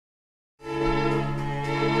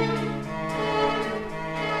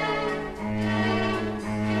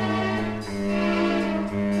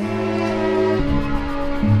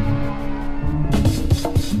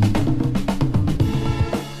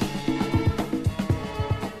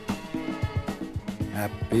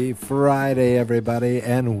Happy Friday, everybody,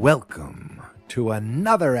 and welcome to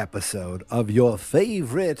another episode of your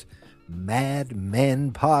favorite Mad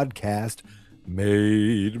Men podcast,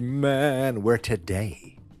 Made Man, where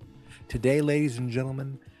today, ladies and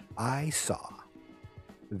gentlemen, I saw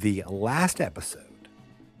the last episode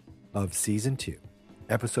of Season 2,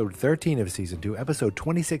 Episode 13 of Season 2, Episode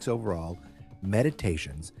 26 overall,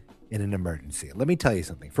 Meditations in an Emergency. Let me tell you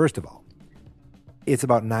something. First of all, it's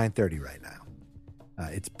about 9:30 right now.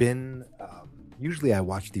 It's been, usually I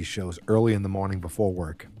watch these shows early in the morning before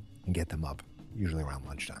work and get them up, usually around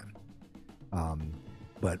lunchtime.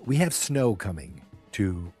 But we have snow coming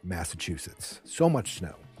to Massachusetts. So much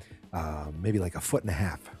snow, maybe like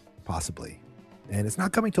 1.5 feet, possibly. And it's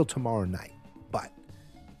not coming till tomorrow night. But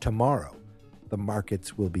tomorrow, the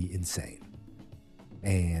markets will be insane.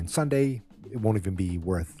 And Sunday, it won't even be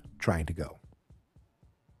worth trying to go.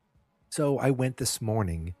 So I went this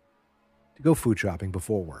morning to go food shopping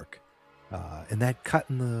before work, and that cut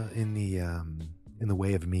in the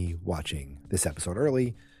way of me watching this episode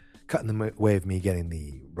early, cut in the way of me getting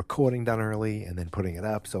the recording done early and then putting it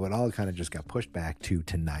up. So it all kind of just got pushed back to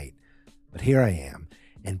tonight. But here I am,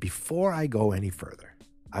 and before I go any further,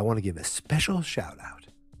 I want to give a special shout out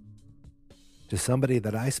to somebody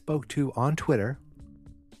that I spoke to on Twitter.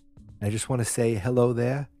 I just want to say hello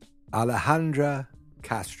there, Alejandra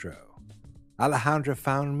Castro. Alejandra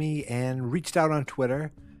found me and reached out on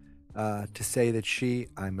Twitter to say that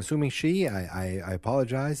I'm assuming I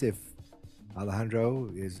apologize if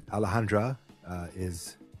Alejandra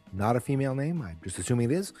is not a female name. I'm just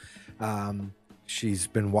assuming it is. She's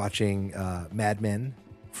been watching Mad Men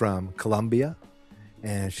from Colombia,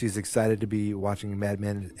 and she's excited to be watching Mad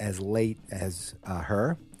Men as late as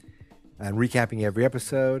her and recapping every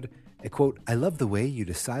episode. I quote, "I love the way you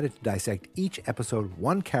decided to dissect each episode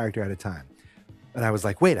one character at a time." And I was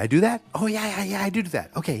like, wait, I do that? Oh, yeah, I do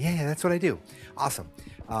that. Okay, yeah, that's what I do. Awesome.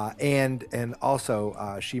 And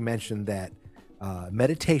also, she mentioned that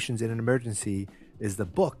Meditations in an Emergency is the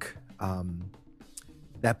book.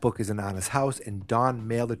 That book is in Anna's house, and Dawn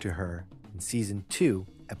mailed it to her in Season 2,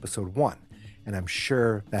 Episode 1. And I'm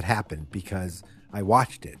sure that happened because I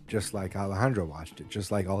watched it, just like Alejandro watched it,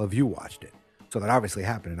 just like all of you watched it. So that obviously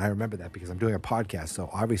happened, and I remember that because I'm doing a podcast, so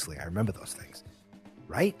obviously I remember those things.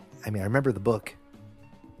 Right? I mean, I remember the book.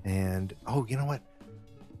 And, oh, you know what?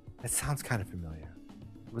 That sounds kind of familiar.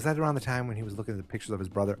 Was that around the time when he was looking at the pictures of his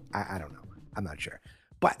brother? I don't know. I'm not sure.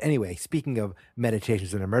 But anyway, speaking of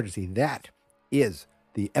Meditations in an Emergency, that is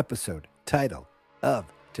the episode title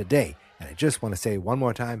of today. And I just want to say one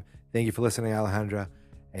more time, thank you for listening, Alejandra.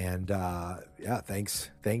 And thanks.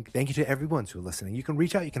 Thank you to everyone who's listening. You can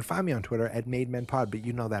reach out. You can find me on Twitter at MadeMenPod, but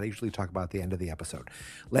you know that I usually talk about at the end of the episode.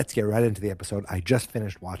 Let's get right into the episode. I just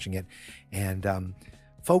finished watching it. And,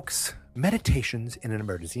 folks, Meditations in an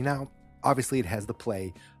Emergency. Now, obviously, it has the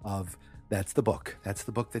play of that's the book. That's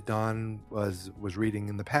the book that Don was reading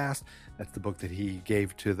in the past. That's the book that he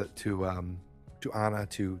gave to Anna,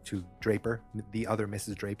 to Draper, the other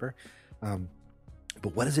Mrs. Draper.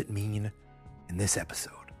 But what does it mean in this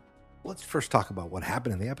episode? Let's first talk about what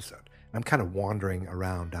happened in the episode. I'm kind of wandering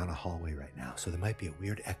around down a hallway right now, so there might be a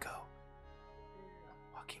weird echo.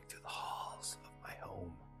 I'm walking through the halls of my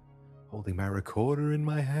home, holding my recorder in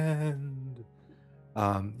my hand.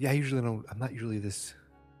 I'm not usually this,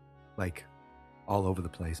 like, all over the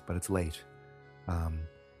place, but it's late.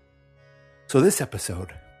 So this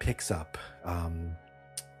episode picks up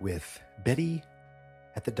with Betty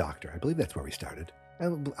at the doctor. I believe that's where we started.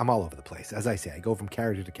 I'm all over the place. As I say, I go from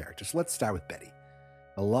character to character. So let's start with Betty.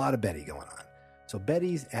 A lot of Betty going on. So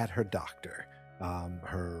Betty's at her doctor.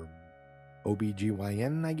 Her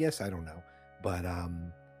OBGYN, I guess. I don't know. But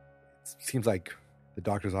it seems like the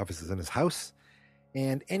doctor's office is in his house.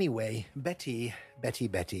 And anyway, Betty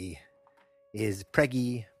is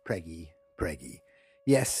preggy.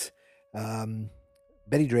 Yes,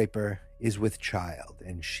 Betty Draper is with child.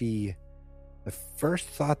 And the first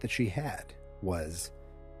thought that she had was,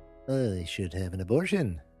 I should have an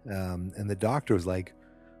abortion. And the doctor was like,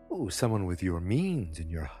 oh, someone with your means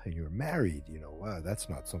and you're married, that's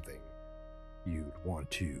not something you'd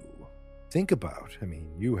want to think about. I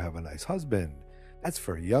mean, you have a nice husband. That's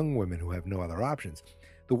for young women who have no other options.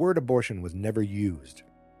 The word abortion was never used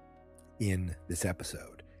in this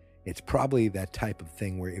episode. It's probably that type of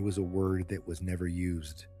thing where it was a word that was never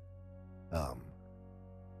used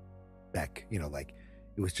back, like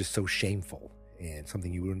it was just so shameful and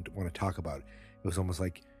something you wouldn't want to talk about. It was almost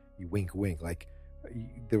like you wink, like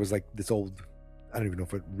there was like this old, I don't even know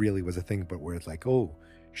if it really was a thing, but where it's like, oh,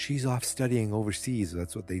 she's off studying overseas.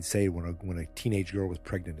 That's what they'd say when a teenage girl was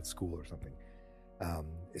pregnant at school or something.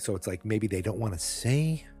 So it's like maybe they don't want to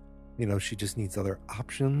say, she just needs other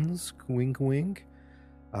options. Wink, wink.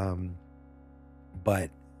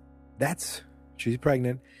 But she's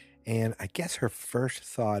pregnant. And I guess her first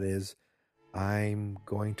thought is, I'm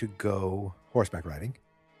going to go horseback riding,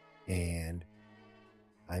 and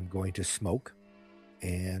I'm going to smoke,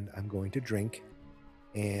 and I'm going to drink,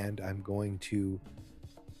 and I'm going to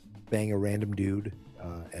bang a random dude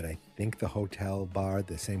at, I think, the hotel bar,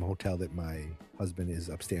 the same hotel that my husband is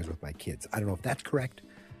upstairs with my kids. I don't know if that's correct,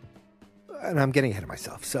 and I'm getting ahead of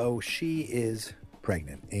myself. So she is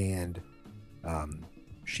pregnant, and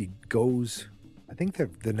she goes, I think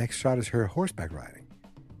the next shot is her horseback riding,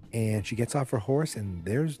 and she gets off her horse, and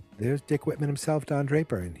there's Dick Whitman himself, Don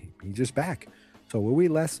Draper, and he's just back. So where we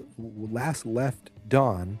last left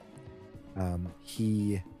Don,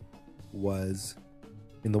 he was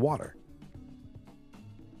in the water,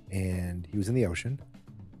 and he was in the ocean,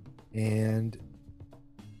 and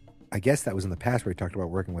I guess that was in the past where he talked about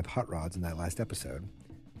working with hot rods in that last episode,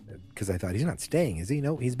 because I thought, he's not staying, is he?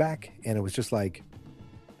 No, he's back. And it was just like,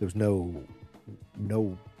 there's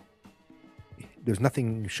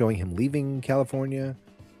nothing showing him leaving California,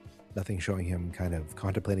 nothing showing him kind of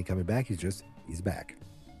contemplating coming back. He's back.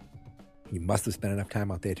 He must have spent enough time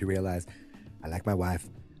out there to realize, I like my wife,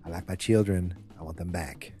 I like my children, I want them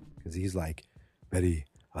back. Because he's like, Betty,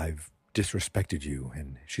 I've disrespected you.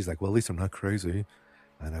 And she's like, well, at least I'm not crazy,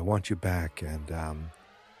 and I want you back. And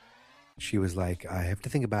she was like, I have to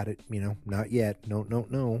think about it, not yet. No.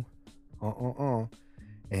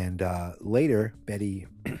 And later, Betty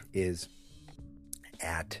is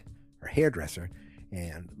at her hairdresser,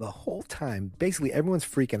 and the whole time, basically everyone's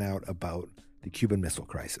freaking out about the Cuban Missile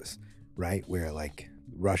Crisis, right? Where like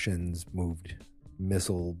Russians moved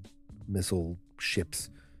missile ships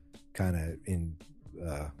kind of in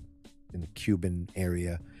the Cuban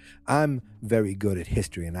area. I'm very good at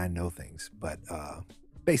history and I know things, but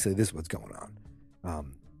basically this is what's going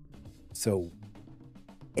on. So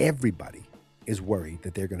everybody is worried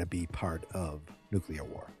that they're going to be part of nuclear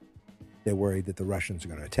war. They're worried that the Russians are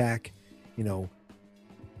going to attack.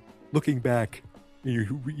 Looking back,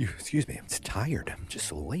 excuse me, I'm just tired. I'm just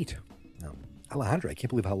so late. Alejandro, I can't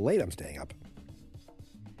believe how late I'm staying up.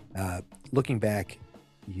 Looking back,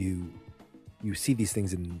 you see these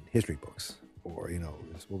things in history books, or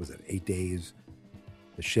what was it, 8 days,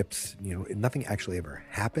 the ships, nothing actually ever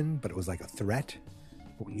happened, but it was like a threat.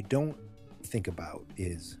 But what you don't think about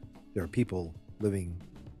is there are people living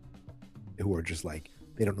who are just like,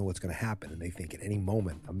 they don't know what's going to happen, and they think at any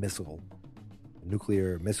moment a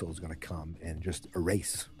nuclear missile is going to come and just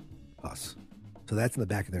erase us. So that's in the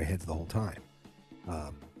back of their heads the whole time.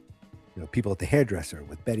 People at the hairdresser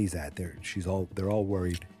with Betty's at there, they're all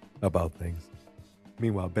worried about things.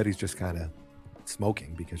 Meanwhile, Betty's just kind of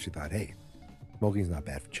smoking because she thought, hey, smoking's not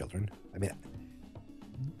bad for children. I mean,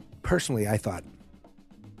 personally, I thought,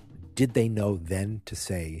 did they know then to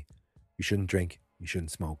say you shouldn't drink, you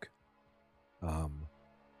shouldn't smoke?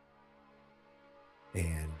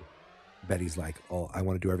 And Betty's like, oh, I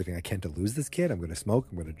want to do everything I can to lose this kid. I'm going to smoke,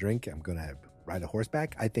 I'm going to drink, I'm going to ride a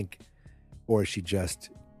horseback. I think, or she's just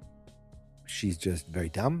very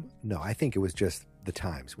dumb. No, I think it was just the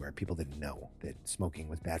times where people didn't know that smoking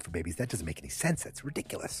was bad for babies. That doesn't make any sense. That's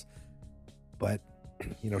ridiculous. But,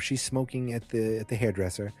 she's smoking at the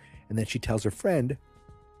hairdresser, and then she tells her friend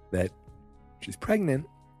that she's pregnant,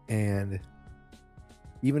 and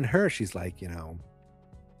even her, she's like, she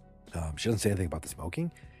doesn't say anything about the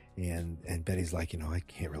smoking. And Betty's like, I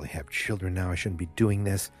can't really have children now. I shouldn't be doing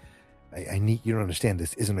this. I need, you don't understand,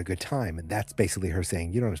 this isn't a good time. And that's basically her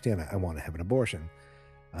saying, you don't understand, I want to have an abortion.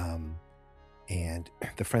 And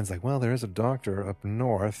the friend's like, well, there is a doctor up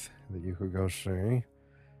north that you could go see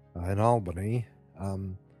in Albany.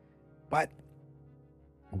 But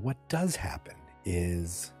what does happen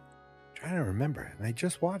is, I'm trying to remember, and I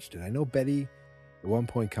just watched it. I know Betty at one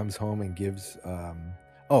point comes home and gives,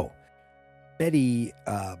 Betty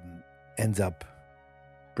ends up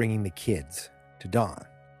bringing the kids to Don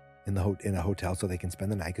in a hotel so they can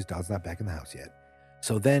spend the night because Don's not back in the house yet.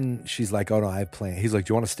 So then she's like, oh no, I have plans. He's like,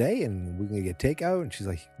 do you want to stay and we're going to get takeout? And she's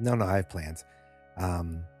like, no, I have plans.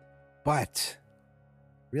 But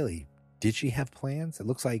really, did she have plans? It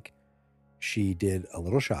looks like she did a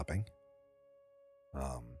little shopping.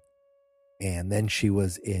 And then she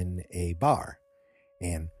was in a bar.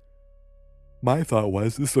 And my thought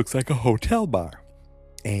was, this looks like a hotel bar.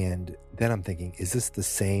 And then I'm thinking, is this the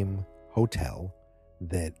same hotel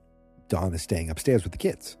that Dawn is staying upstairs with the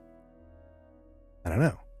kids? I don't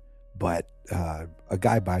know. But a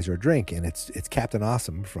guy buys her a drink, and it's Captain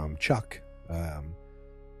Awesome from Chuck.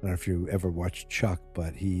 don't know if you ever watched Chuck,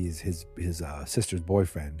 but he's his sister's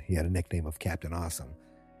boyfriend. He had a nickname of Captain Awesome.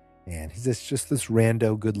 And he's just this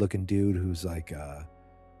rando, good-looking dude who's like,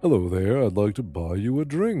 hello there, I'd like to buy you a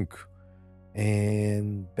drink.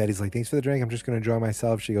 And Betty's like, thanks for the drink. I'm just going to enjoy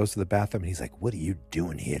myself. She goes to the bathroom, and he's like, what are you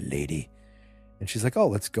doing here, lady? And she's like, oh,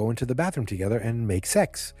 let's go into the bathroom together and make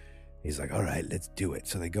sex. He's like, all right, let's do it.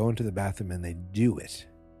 So they go into the bathroom, and they do it.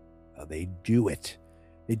 They do it.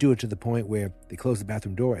 They do it to the point where they close the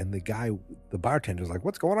bathroom door, and the bartender's like,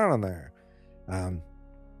 what's going on in there? And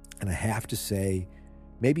I have to say,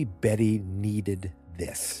 maybe Betty needed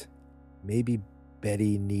this. Maybe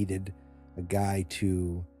Betty needed a guy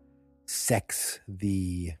to sex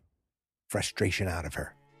the frustration out of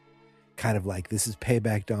her. Kind of like, this is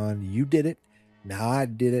payback, Dawn. You did it. Now I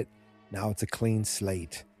did it. Now it's a clean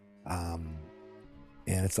slate. And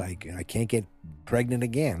it's like, I can't get pregnant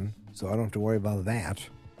again, so I don't have to worry about that.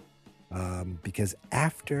 Because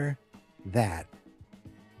after that,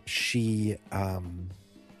 she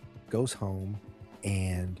goes home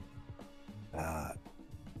and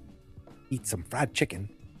eats some fried chicken.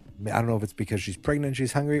 I don't know if it's because she's pregnant and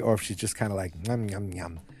she's hungry, or if she's just kind of like, yum, yum,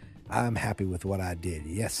 yum. I'm happy with what I did.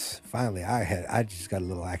 Yes, finally, I just got a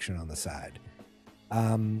little action on the side.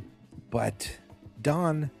 But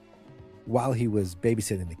Don, while he was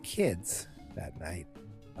babysitting the kids that night,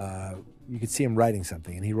 you could see him writing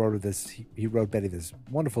something, and he wrote Betty this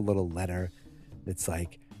wonderful little letter that's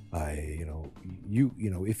like,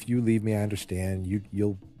 if you leave me, I understand.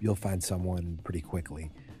 You'll find someone pretty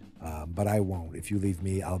quickly. But I won't. If you leave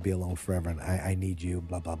me, I'll be alone forever, and I need you,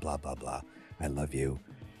 blah, blah, blah, blah, blah. I love you.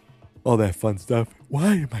 All that fun stuff.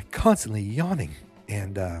 Why am I constantly yawning?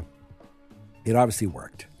 And it obviously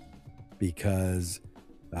worked, because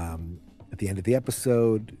at the end of the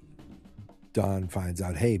episode, Don finds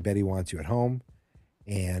out, hey, Betty wants you at home.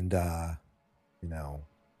 And,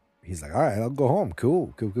 he's like, all right, I'll go home.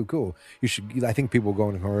 Cool. I think people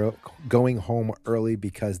were going home early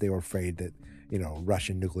because they were afraid that,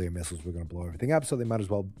 Russian nuclear missiles were going to blow everything up, so they might as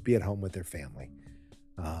well be at home with their family.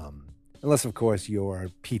 Unless, of course, you're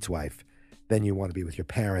Pete's wife, then you want to be with your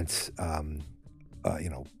parents,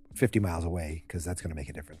 50 miles away, because that's going to make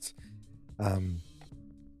a difference.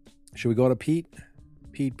 Should we go to Pete?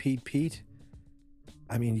 Pete?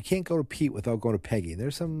 I mean, you can't go to Pete without going to Peggy.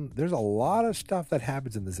 There's a lot of stuff that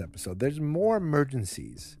happens in this episode. There's more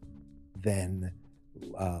emergencies than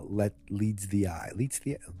leads the eye.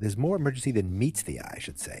 There's more emergency than meets the eye, I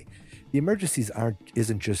should say. The emergencies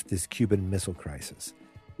isn't just this Cuban Missile Crisis.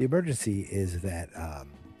 The emergency is that,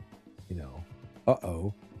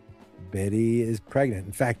 Betty is pregnant.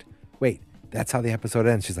 In fact, wait, that's how the episode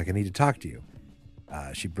ends. She's like, I need to talk to you.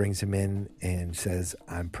 She brings him in and says,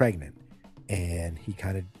 I'm pregnant. And he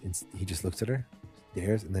just looks at her,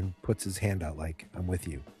 stares, and then puts his hand out like, I'm with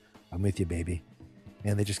you, baby.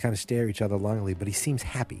 And they just kind of stare at each other longingly, but he seems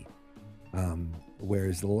happy.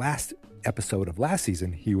 Whereas the last episode of last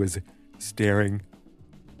season, he was staring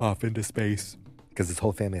off into space because his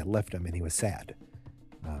whole family had left him and he was sad.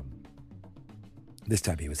 This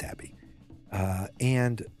time he was happy.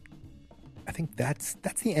 And I think that's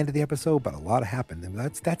the end of the episode, but a lot happened. And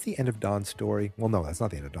that's the end of Dawn's story. Well, no, that's not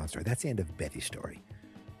the end of Dawn's story. That's the end of Betty's story.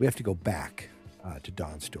 We have to go back to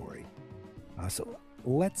Dawn's story. So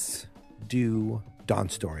let's do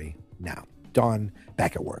Dawn's story now. Dawn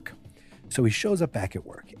back at work. So he shows up back at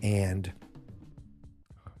work, and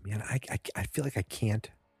man, I feel like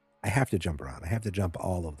I have to jump around. I have to jump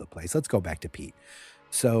all over the place. Let's go back to Pete.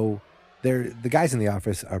 So the guys in the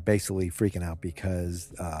office are basically freaking out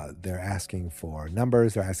because they're asking for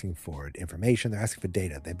numbers, they're asking for information, they're asking for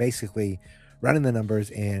data. They're basically running the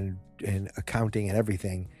numbers and accounting and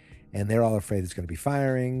everything, and they're all afraid there's going to be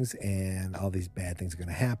firings and all these bad things are going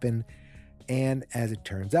to happen. And as it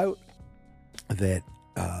turns out, that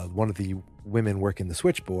one of the women working the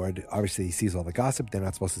switchboard obviously sees all the gossip. They're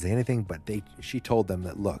not supposed to say anything, but she told them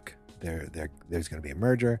that, look, there's going to be a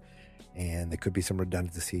merger, and there could be some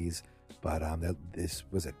redundancies. But this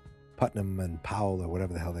was it, Putnam and Powell or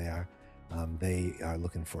whatever the hell they are. They are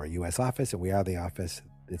looking for a U.S. office, and we are the office.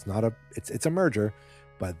 It's a merger,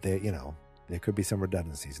 but there could be some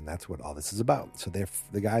redundancies, and that's what all this is about. So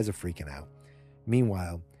the guys are freaking out.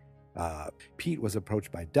 Meanwhile, Pete was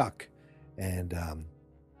approached by Duck, and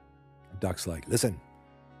Duck's like, listen,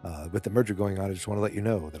 with the merger going on, I just want to let you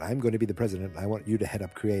know that I'm going to be the president, and I want you to head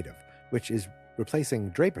up creative, which is replacing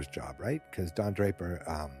Draper's job, right? Because Don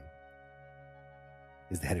Draper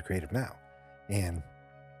is the head of creative now. And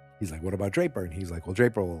he's like, what about Draper? And he's like, well,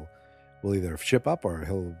 Draper will either ship up or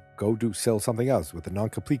he'll go sell something else with a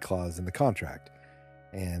non-complete clause in the contract.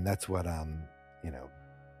 And that's what,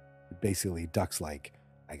 basically Duck's like,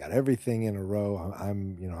 I got everything in a row.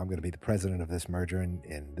 I'm going to be the president of this merger,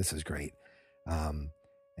 and this is great.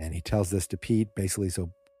 And he tells this to Pete, basically.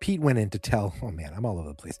 So Pete went in to tell, oh man, I'm all over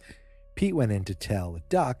the place. Pete went in to tell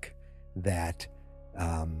Duck that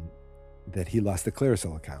that he lost the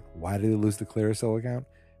Clearasil account. Why did he lose the Clearasil account?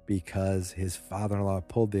 Because his father-in-law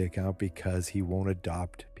pulled the account because Pete won't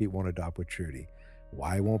adopt with Trudy.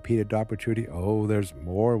 Why won't Pete adopt with Trudy? Oh, there's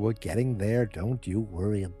more. We're getting there. Don't you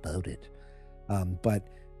worry about it. But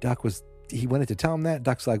Duck he went in to tell him that.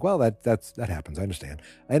 Duck's like, well, that happens. I understand.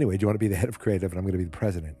 Anyway, do you want to be the head of creative and I'm going to be the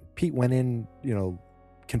president? Pete went in,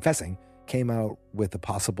 confessing, came out with a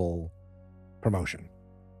possible promotion.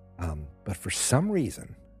 But for some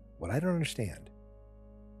reason, what I don't understand,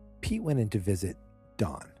 Pete went in to visit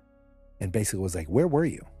Dawn and basically was like, where were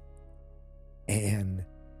you? And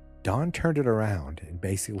Dawn turned it around and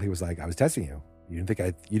basically was like, I was testing you. You didn't think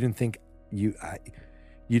I didn't think you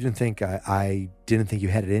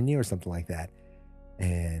had it in you or something like that.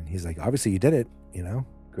 And he's like, obviously you did it,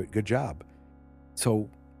 good job. So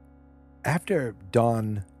after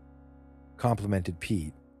Dawn complimented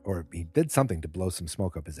Pete, or he did something to blow some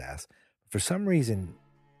smoke up his ass, for some reason,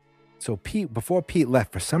 before Pete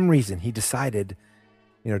left, for some reason, he decided,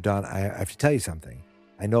 Dawn, I have to tell you something.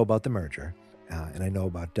 I know about the merger, and I know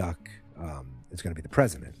about Duck is going to be the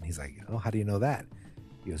president. And he's like, oh, how do you know that?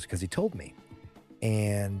 He goes, because he told me.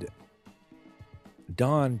 And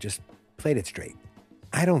Dawn just played it straight.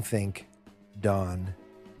 I don't think Dawn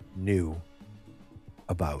knew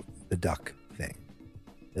about the Duck thing.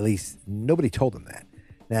 At least nobody told him that.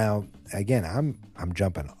 Now, again, I'm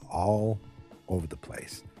jumping all over the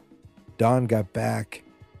place. Dawn got back,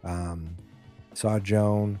 saw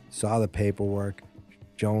Joan, saw the paperwork.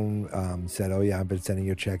 Joan said, oh yeah, I've been sending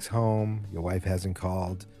your checks home. Your wife hasn't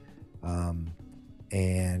called.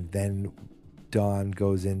 And then Dawn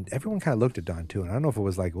goes in. Everyone kind of looked at Dawn too. And I don't know if it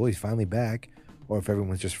was like, well, he's finally back, or if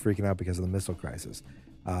everyone's just freaking out because of the missile crisis.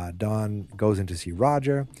 Dawn goes in to see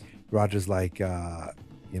Roger. Roger's like,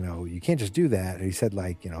 you can't just do that. And he said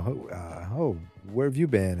like, oh, where have you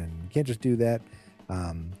been? And you can't just do that.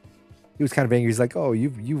 He was kind of angry. He's like, oh,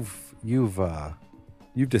 you've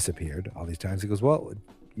disappeared all these times. He goes, well,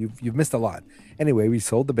 you've missed a lot. Anyway, we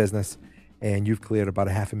sold the business and you've cleared about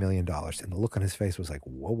 $500,000. And the look on his face was like,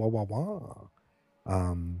 whoa.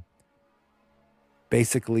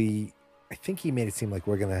 Basically, I think he made it seem like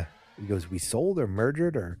he goes, we sold or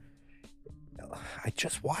merged or, I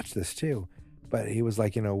just watched this too. But he was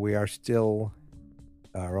like, we are still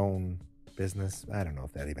our own business. I don't know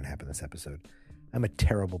if that even happened this episode. I'm a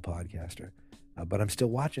terrible podcaster, but I'm still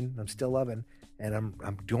watching. I'm still loving, and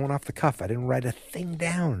I'm going off the cuff. I didn't write a thing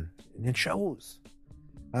down, and it shows.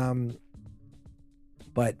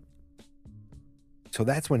 But so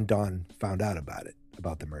that's when Dawn found out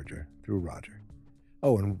about the merger through Roger.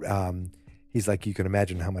 Oh, and he's like, you can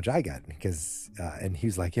imagine how much I got because, and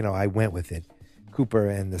he's like, I went with it. Cooper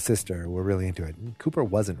and the sister were really into it. Cooper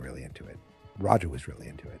wasn't really into it. Roger was really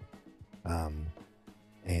into it.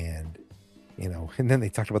 And then they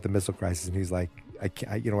talked about the missile crisis and he's like, I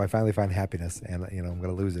finally find happiness and, I'm going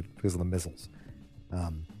to lose it because of the missiles.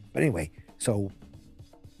 But anyway, so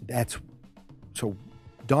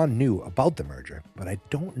Dawn knew about the merger, but I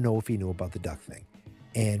don't know if he knew about the Duck thing.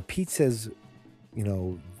 And Pete says,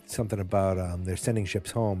 something about they're sending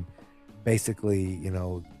ships home. Basically,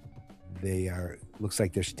 looks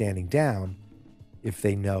like they're standing down if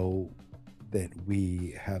they know that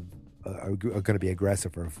we are going to be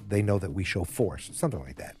aggressive, or if they know that we show force, something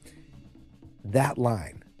like that. That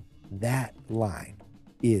line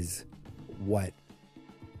is what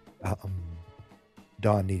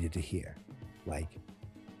Dawn needed to hear. Like,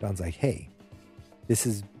 Dawn's like, hey, this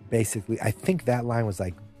is basically, I think that line was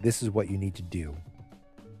like, this is what you need to do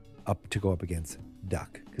to go up against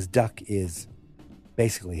Duck, because Duck is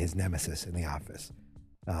basically his nemesis in the office.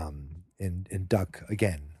 And Duck,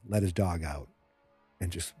 again, let his dog out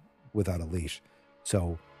and just without a leash.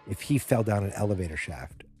 So if he fell down an elevator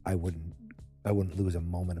shaft, I wouldn't lose a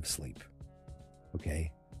moment of sleep.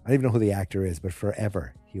 Okay? I don't even know who the actor is, but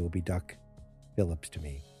forever he will be Duck Phillips to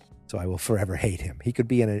me. So I will forever hate him. He could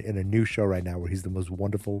be in a new show right now where he's the most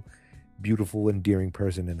wonderful, beautiful, endearing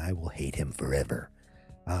person, and I will hate him forever.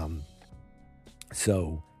 And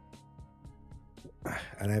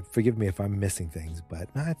forgive me if I'm missing things, but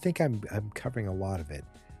I think I'm covering a lot of it.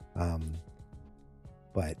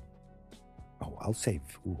 But I'll save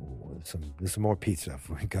there's some more Pete stuff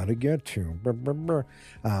we gotta get to.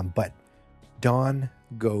 But Dawn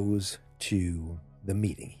goes to the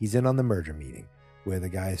meeting. He's in on the merger meeting where the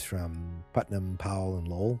guys from Putnam, Powell, and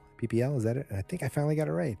Lowell, PPL, is that it? And I think I finally got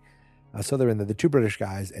it right. So they're in there. The two British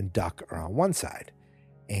guys and Duck are on one side.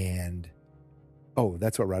 And, oh,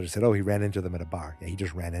 that's what Roger said. Oh, he ran into them at a bar. Yeah, he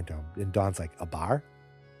just ran into them. And Don's like, a bar?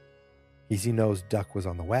 He knows Duck was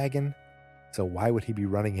on the wagon, so why would he be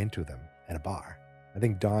running into them at a bar? I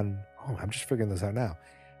think Don, I'm just figuring this out now.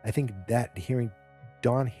 I think that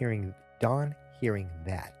Don hearing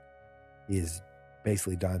that is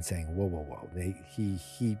basically Don saying, whoa.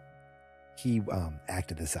 He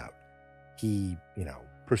acted this out. He,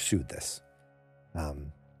 pursued this.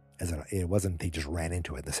 It wasn't they just ran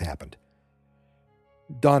into it. This happened.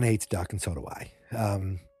 Don hates Duck, and so do I.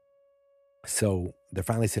 So they're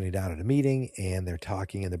finally sitting down at a meeting, and they're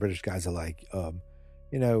talking, and the British guys are like,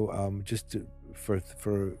 for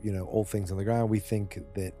old things on the ground, we think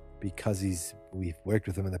that because we've worked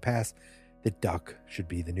with him in the past, that Duck should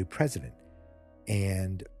be the new president.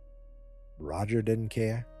 And Roger didn't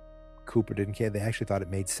care. Cooper didn't care. They actually thought it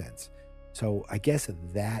made sense. So I guess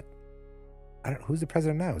that, who's the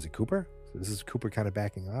president now? Is it Cooper? So this is Cooper kind of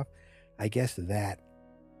backing off. I guess that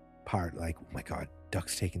part, like, oh my God,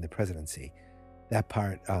 Duck's taking the presidency. That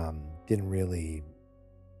part didn't really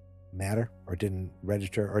matter, or didn't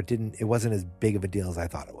register, or it wasn't as big of a deal as I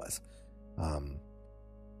thought it was.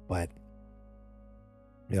 But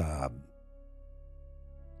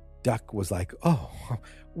Duck was like, oh,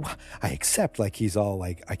 I accept. Like, he's all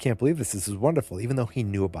like, I can't believe this. This is wonderful. Even though he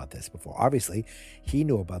knew about this before. Obviously, he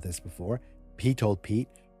knew about this before. He told Pete.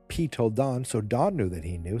 Pete told Don. So Don knew that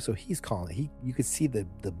he knew. So he's calling. You could see the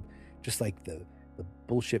just like the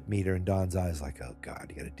bullshit meter in Don's eyes. Like, oh God,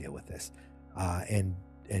 you got to deal with this. And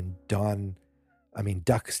Don,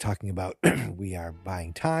 Duck's talking about we are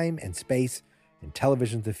buying time and space, and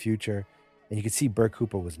television's the future. And you could see Bert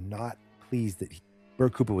Cooper was not pleased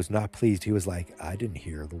He was like, I didn't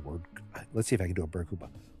hear the word. Let's see if I can do a Bert Cooper.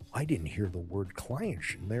 I didn't hear the word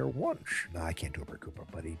clients in there once. No, I can't do a Bert Cooper,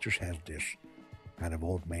 but he just has this kind of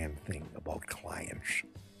old man thing about clients.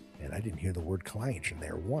 And I didn't hear the word clients in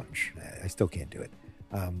there once. I still can't do it.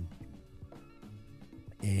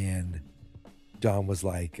 And Don was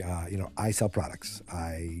like, I sell products.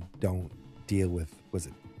 I don't deal with,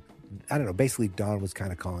 basically Don was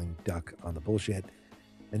kind of calling Duck on the bullshit.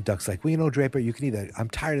 And Duck's like, well, Draper, you can either, I'm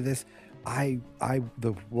tired of this.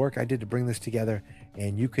 The work I did to bring this together,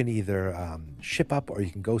 and you can either ship up, or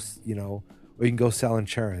you can go, or you can go sell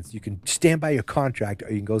insurance. You can stand by your contract,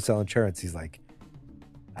 or you can go sell insurance. He's like,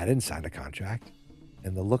 I didn't sign a contract.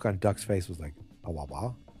 And the look on Duck's face was like,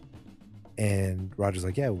 wah. And Roger's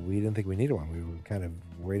like, yeah, we didn't think we needed one. We were kind of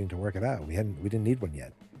waiting to work it out. We didn't need one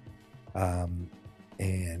yet.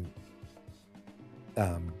 And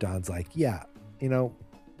Don's like, yeah,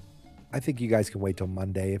 I think you guys can wait till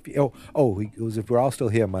Monday. If we're all still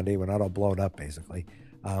here Monday, we're not all blown up, basically.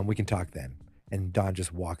 We can talk then. And Don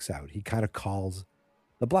just walks out. He kind of calls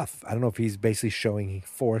the bluff. I don't know if he's basically showing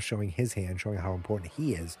his hand, showing how important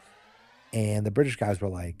he is. And the British guys were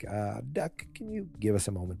like, Duck, can you give us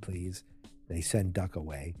a moment, please? They send Duck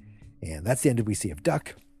away. And that's the end we see of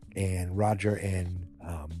Duck. And Roger and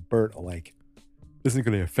Bert are like, this isn't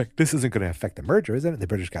going to affect the merger, isn't it? The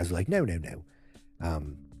British guys are like, no.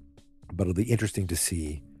 But it'll be interesting to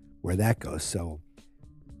see where that goes. So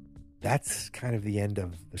that's kind of the end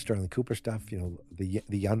of the Sterling Cooper stuff.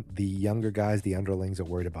 The younger guys, the underlings, are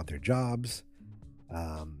worried about their jobs.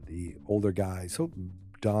 The older guys, so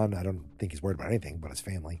Don, I don't think he's worried about anything but his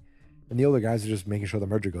family. And the older guys are just making sure the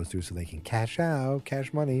merger goes through so they can cash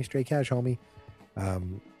money, straight cash, homie.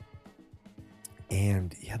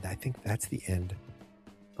 And yeah, I think that's the end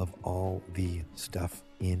of all the stuff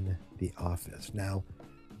in the office. Now,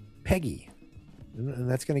 Peggy, and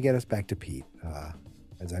that's going to get us back to Pete.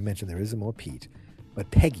 As I mentioned, there is more Pete.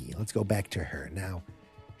 But Peggy, let's go back to her. Now,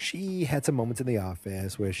 she had some moments in the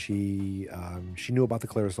office where she knew about the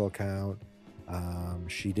Clearasil account.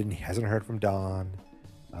 She hasn't heard from Don.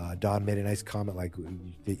 Don made a nice comment, like,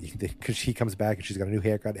 because she comes back and she's got a new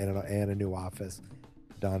haircut and a new office.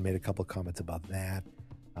 Don made a couple of comments about that.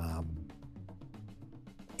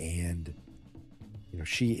 And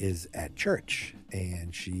she is at church,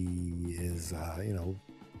 and she is,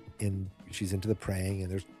 she's into the praying,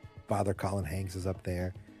 and there's Father Colin Hanks is up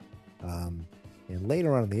there. And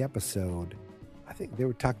later on in the episode, I think they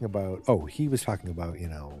were talking about, he was talking about,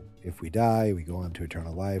 if we die, we go on to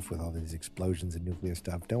eternal life with all these explosions and nuclear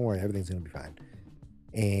stuff. Don't worry, everything's going to be fine.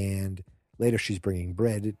 And later she's bringing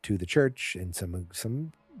bread to the church and some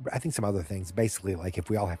other things. Basically, like, if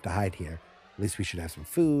we all have to hide here, at least we should have some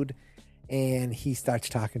food. And he starts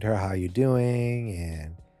talking to her, how are you doing?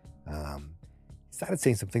 And he started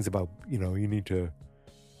saying some things about, you need to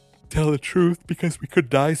tell the truth because we could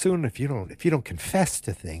die soon. If you don't confess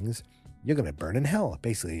to things, you're going to burn in hell,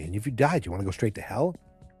 basically. And if you died, you want to go straight to hell?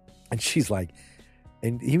 And she's like,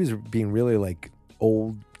 And he was being really like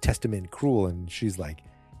Old Testament cruel. And she's like,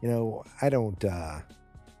 I don't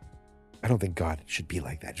think God should be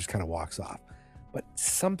like that. Just kind of walks off. But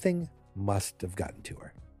something must have gotten to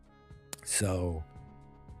her. So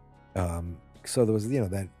there was,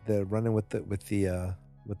 that the running with the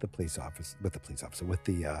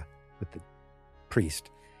priest.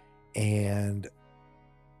 And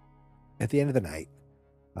at the end of the night,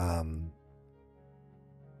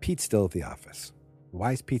 Pete's still at the office.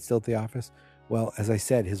 Why is Pete still at the office? Well, as I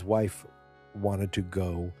said, his wife wanted to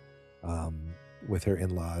go with her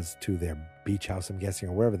in-laws to their beach house, I'm guessing,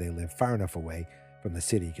 or wherever they live, far enough away from the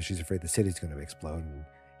city because she's afraid the city's going to explode. And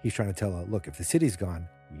he's trying to tell her, look, if the city's gone,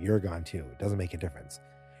 you're gone too. It doesn't make a difference.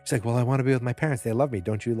 She's like, well, I want to be with my parents. They love me.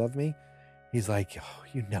 Don't you love me? He's like, oh,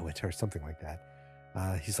 you know it, or something like that.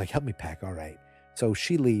 He's like, help me pack. All right. So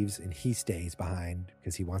she leaves and he stays behind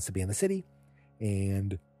because he wants to be in the city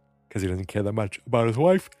and because he doesn't care that much about his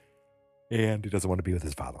wife and he doesn't want to be with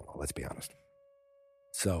his father-in-law, let's be honest.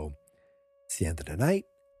 So it's the end of the night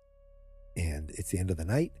and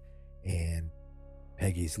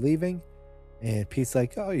Peggy's leaving and Pete's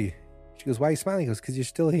like, she goes, why are you smiling? He goes, because you're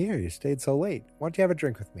still here. You stayed so late. Why don't you have a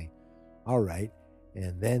drink with me? All right.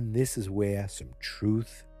 And then this is where some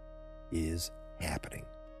truth is happening.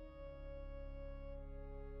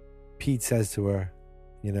 Pete says to her,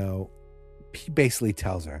 he basically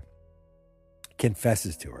tells her,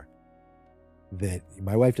 confesses to her that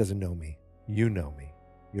my wife doesn't know me. You know me.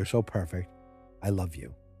 You're so perfect. I love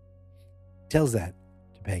you. Tells that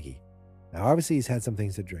to Peggy. Now, obviously, he's had some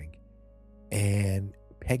things to drink. And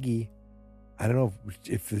Peggy, I don't know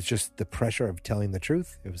if it's just the pressure of telling the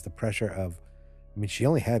truth. It was the pressure of, she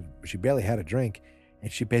barely had a drink.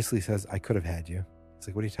 And she basically says, I could have had you. It's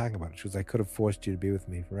like, what are you talking about? She was like, I could have forced you to be with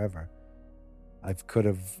me forever. I could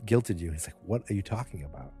have guilted you. He's like, what are you talking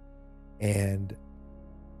about? And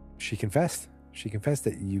she confessed. She confessed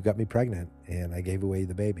that you got me pregnant and I gave away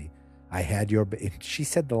the baby. I had your baby. She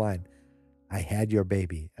said the line, I had your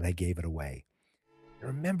baby and I gave it away. And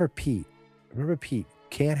remember Pete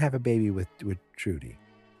can't have a baby with Trudy.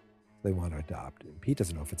 They want to adopt. And Pete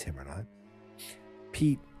doesn't know if it's him or not.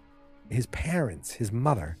 Pete, his parents, his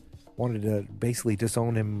mother, wanted to basically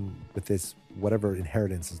disown him with this whatever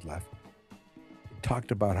inheritance is left.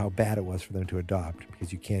 Talked about how bad it was for them to adopt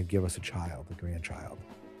because you can't give us a grandchild.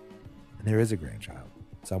 And there is a grandchild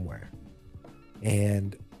somewhere.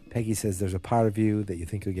 And Peggy says there's a part of you that you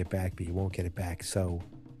think you'll get back, but you won't get it back. So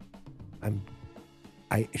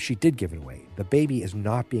she did give it away. The baby is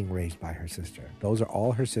not being raised by her sister. Those are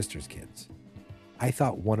all her sister's kids. I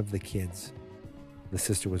thought one of the kids the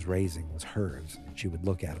sister was raising was hers. And she would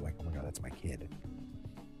look at it like, oh my God, that's my kid.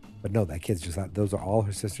 But no, that kid's just not, those are all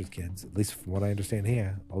her sister's kids. At least from what I understand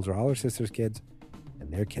here, those are all her sister's kids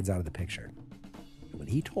and their kids out of the picture. And when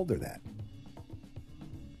he told her that,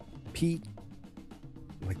 Pete,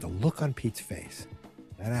 like the look on Pete's face,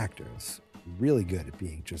 that actor is really good at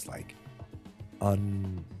being just like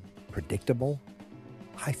unpredictable.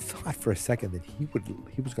 I thought for a second that he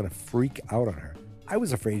was going to freak out on her. I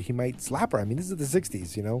was afraid he might slap her. I mean, this is the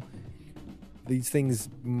 60s, These things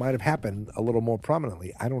might have happened a little more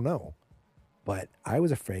prominently. I don't know. But I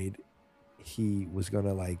was afraid he was going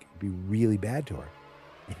to be really bad to her.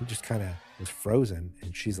 And he just kind of was frozen.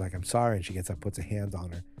 And she's like, I'm sorry. And she gets up, puts her hands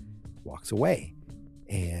on her, walks away.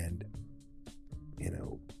 And,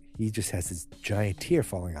 he just has this giant tear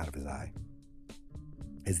falling out of his eye.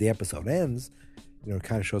 As the episode ends, it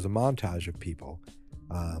kind of shows a montage of people.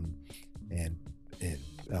 And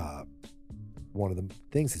one of the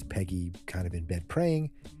things is Peggy kind of in bed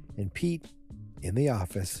praying, and Pete in the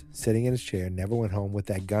office, sitting in his chair, never went home with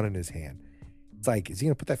that gun in his hand. It's like, is he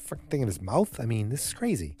going to put that freaking thing in his mouth? I mean, this is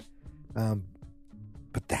crazy.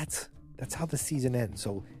 But that's how the season ends.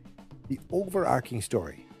 So the overarching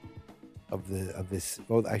story of this,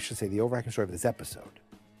 well, I should say the overarching story of this episode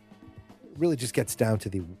really just gets down to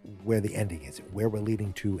where the ending is, where we're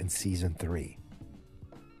leading to in season 3.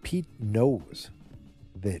 Pete knows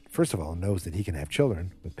that, first of all, knows that he can have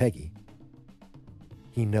children with Peggy.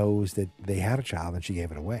 He knows that they had a child and she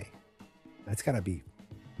gave it away. That's got to be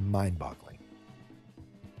mind-boggling.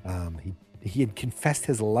 He had confessed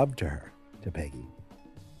his love to her, to Peggy.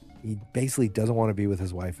 He basically doesn't want to be with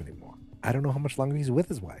his wife anymore. I don't know how much longer he's with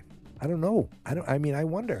his wife. I don't know. I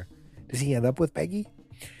wonder, does he end up with Peggy?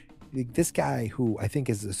 This guy who I think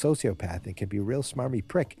is a sociopath and can be a real smarmy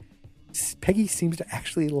prick, Peggy seems to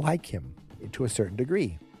actually like him to a certain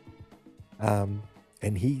degree. And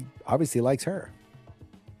he obviously likes her.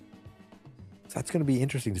 So that's going to be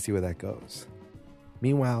interesting to see where that goes.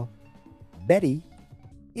 Meanwhile, Betty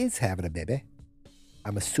is having a baby.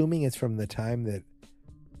 I'm assuming it's from the time that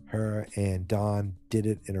her and Dawn did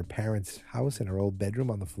it in her parents' house in her old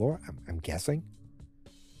bedroom on the floor. I'm guessing.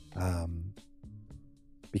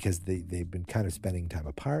 Because they've been kind of spending time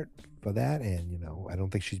apart for that. And, I don't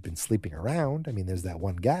think she's been sleeping around. I mean, there's that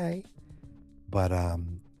one guy. But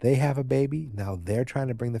they have a baby. Now they're trying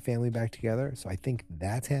to bring the family back together. So I think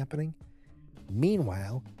that's happening.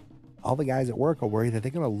 Meanwhile, all the guys at work are worried that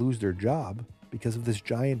they're going to lose their job because of this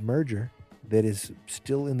giant merger that is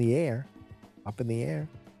still in the air, up in the air.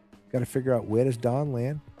 Got to figure out, where does Dawn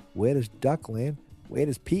land? Where does Duck land? Where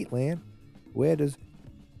does Pete land? Where does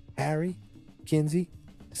Harry, Kinsey,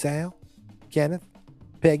 Sal, Kenneth,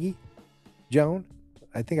 Peggy, Joan?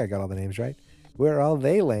 I think I got all the names right. Where all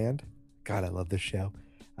they land. God, I love this show.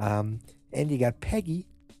 And you got Peggy,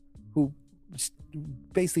 who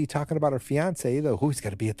basically talking about her fiance, though, who's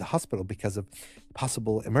got to be at the hospital because of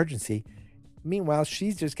possible emergency. Meanwhile,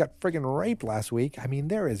 she's just got friggin' raped last week. I mean,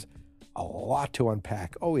 there is a lot to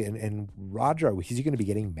unpack. Oh, and Roger, is he going to be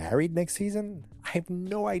getting married next season? I have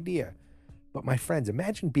no idea. But my friends,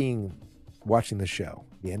 imagine watching the show,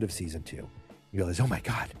 the end of season 2. You realize, oh my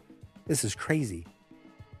God, this is crazy.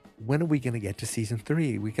 When are we going to get to season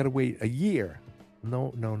 3? We got to wait a year.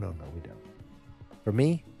 No, we don't. For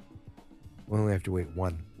me, we only have to wait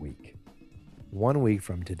 1 week. 1 week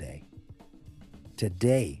from today.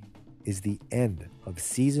 Today is the end of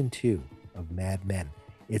season 2 of Mad Men.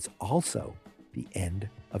 It's also the end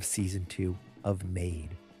of season 2 of Made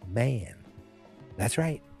Man. That's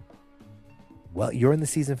right. Well, you're in the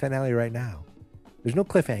season finale right now. There's no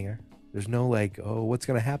cliffhanger. There's no what's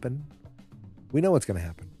going to happen? We know what's going to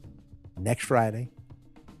happen. Next Friday,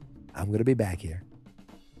 I'm going to be back here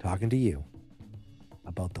talking to you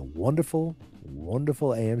about the wonderful, wonderful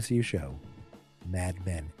AMC show, Mad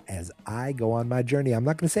Men, as I go on my journey. I'm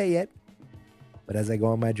not going to say it yet, but as I go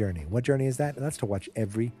on my journey. What journey is that? That's to watch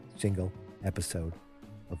every single episode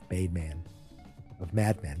of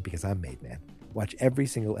Mad Men, because I'm Made Man. Watch every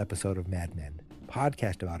single episode of Mad Men.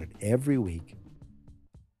 Podcast about it every week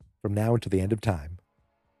from now until the end of time.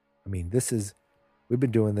 I mean, we've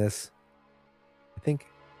been doing this, I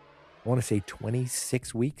want to say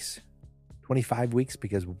 26 weeks, 25 weeks,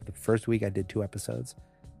 because the first week I did 2 episodes.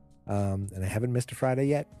 And I haven't missed a Friday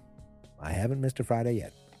yet.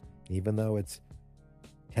 Even though it's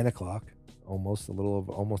 10 o'clock, almost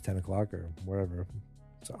 10 o'clock or wherever,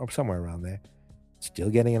 somewhere around there. Still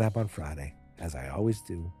getting it up on Friday, as I always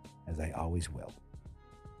do, as I always will.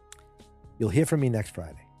 You'll hear from me next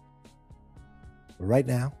Friday. But right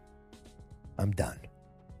now, I'm done.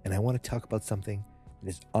 And I want to talk about something that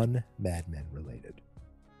is un-Mad Men related.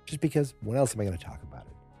 Just because, when else am I going to talk about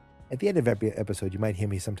it? At the end of every episode, you might hear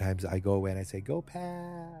me sometimes, I go away and I say, "Go Pats."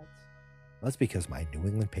 Well, that's because my New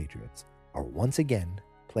England Patriots are once again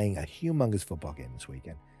playing a humongous football game this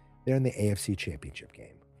weekend. They're in the AFC Championship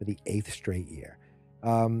game for the 8th straight year.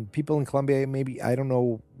 People in Columbia, maybe, I don't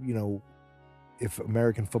know, if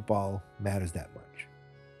American football matters that much.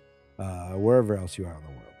 Wherever else you are in the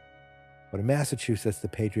world. But in Massachusetts, the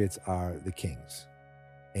Patriots are the kings.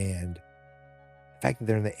 And the fact that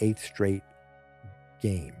they're in the 8th straight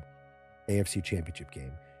game, AFC Championship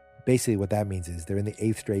game, basically what that means is they're in the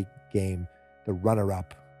 8th straight game, the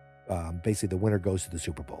runner-up, basically the winner goes to the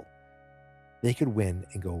Super Bowl. They could win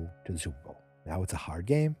and go to the Super Bowl. Now it's a hard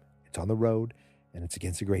game, it's on the road, and it's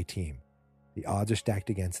against a great team. The odds are stacked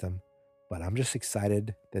against them, but I'm just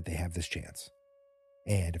excited that they have this chance.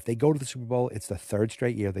 And if they go to the Super Bowl, it's the 3rd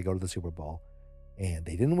straight year they go to the Super Bowl. And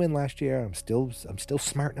they didn't win last year. I'm still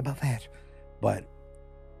smarting about that. But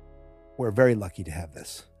we're very lucky to have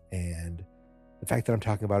this. And the fact that I'm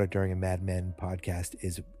talking about it during a Mad Men podcast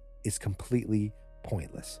is completely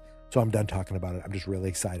pointless. So I'm done talking about it. I'm just really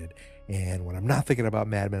excited. And when I'm not thinking about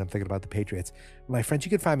Mad Men, I'm thinking about the Patriots. My friends, you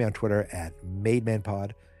can find me on Twitter at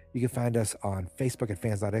MadeManPod. You can find us on Facebook at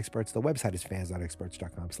Fans.Experts. The website is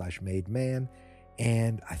fans.experts.com/mademan.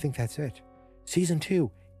 And I think that's it. Season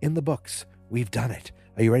 2 in the books. We've done it.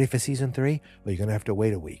 Are you ready for season 3? Well, you're going to have to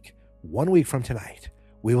wait a week. 1 week from tonight,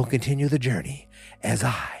 we will continue the journey as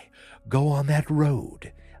I go on that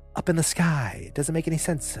road up in the sky. It doesn't make any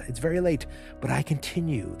sense. It's very late, but I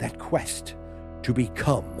continue that quest to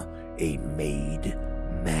become a made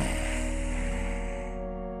man.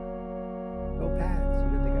 Go Pats. You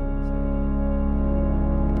didn't think I would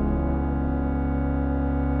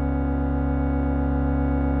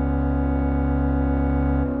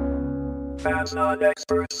say. Fans not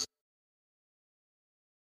experts.